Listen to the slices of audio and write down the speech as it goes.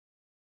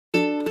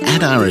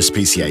At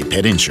RSPCA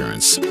Pet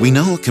Insurance, we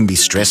know it can be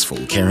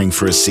stressful caring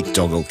for a sick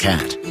dog or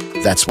cat.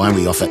 That's why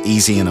we offer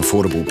easy and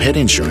affordable pet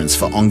insurance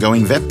for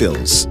ongoing vet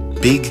bills,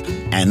 big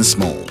and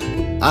small.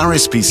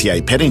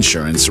 RSPCA Pet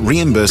Insurance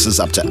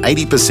reimburses up to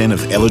 80%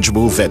 of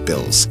eligible vet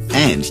bills,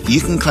 and you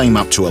can claim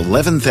up to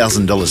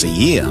 $11,000 a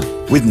year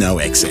with no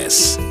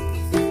excess.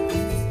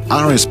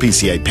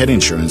 RSPCA Pet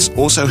Insurance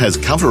also has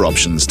cover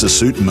options to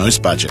suit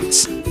most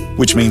budgets,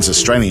 which means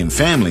Australian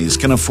families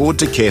can afford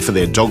to care for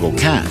their dog or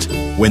cat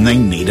when they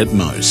need it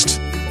most.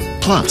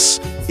 Plus,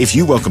 if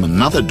you welcome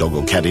another dog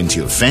or cat into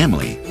your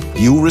family,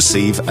 you'll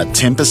receive a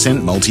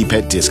 10%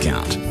 multi-pet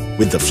discount,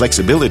 with the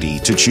flexibility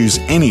to choose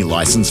any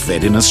licensed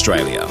vet in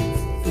Australia.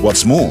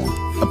 What's more,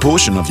 a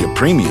portion of your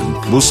premium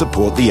will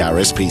support the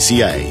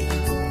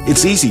RSPCA.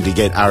 It's easy to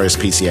get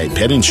RSPCA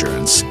Pet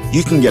Insurance.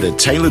 You can get a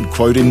tailored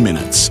quote in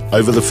minutes,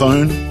 over the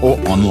phone or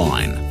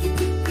online.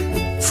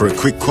 For a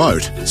quick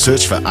quote,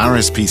 search for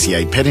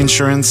RSPCA Pet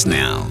Insurance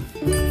now.